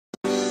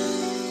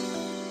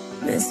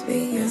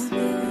Mzvee,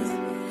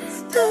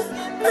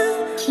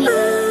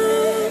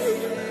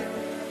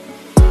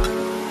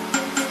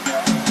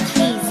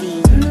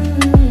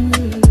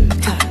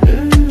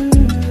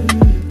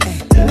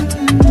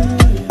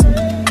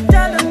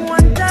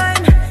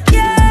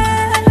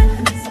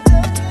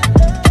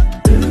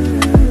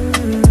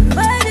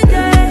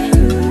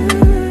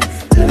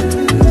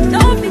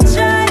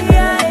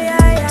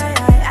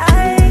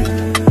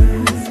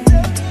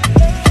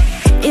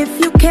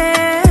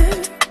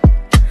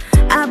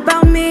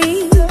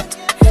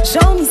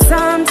 show me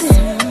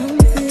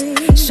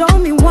something, show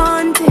me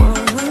one thing.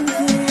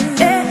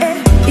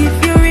 If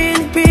you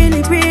really,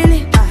 really,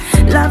 really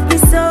love me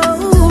so,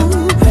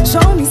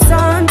 show me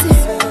something,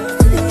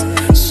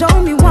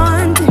 show me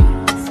one thing.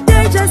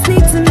 They just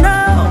need to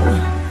know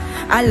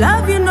I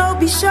love you, no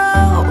be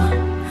show.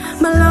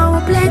 My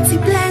love, plenty,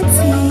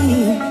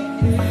 plenty,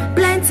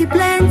 plenty,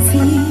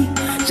 plenty.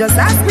 Just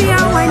ask me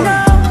how I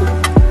know.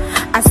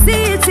 I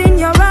see it in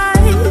your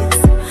eyes.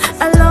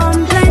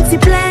 Alone, plenty,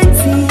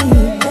 plenty.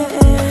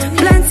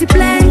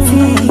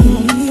 Plenty.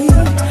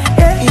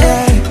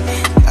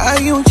 Yeah,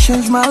 you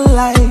changed my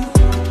life.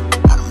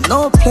 I'm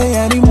no play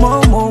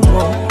anymore,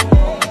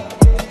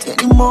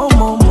 anymore.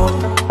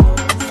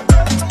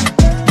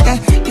 Yeah,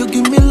 you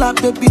give me love,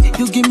 baby,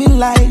 you give me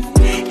life.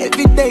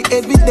 Every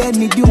day,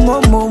 need you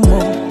more.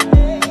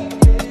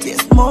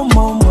 Yes, more.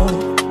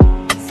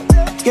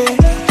 Yeah,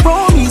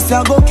 promise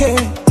I'll go care.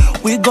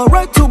 We go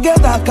right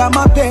together, come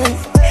up here.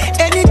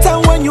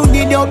 Anytime when you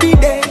need, I'll be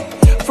there.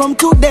 From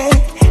today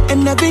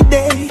and every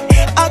day,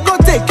 I go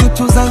take you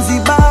to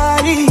Zanzibar,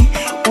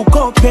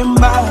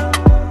 Ukopemba.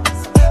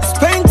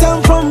 Spend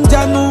time from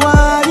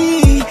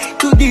January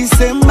to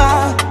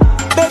December.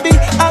 Baby,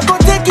 I go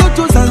take you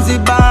to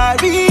Zanzibar,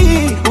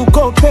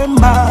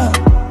 Ukopemba.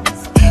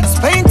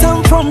 Spend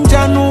time from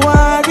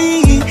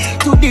January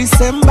to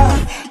December.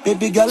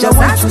 Baby girl, just I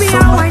want ask you me so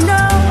how much. I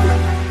know.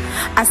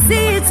 I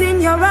see it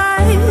in your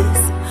eyes.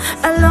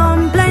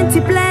 Alone, plenty,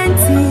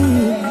 plenty.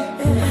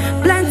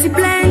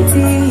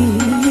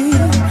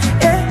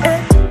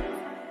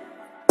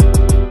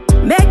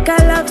 Make I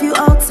love you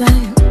all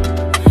time.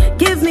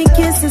 Give me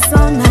kisses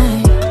all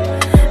night.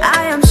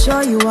 I am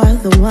sure you are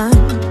the one.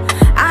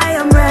 I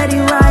am ready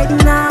right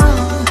now.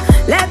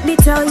 Let me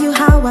tell you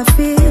how I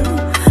feel.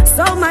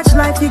 So much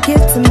life you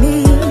give to me.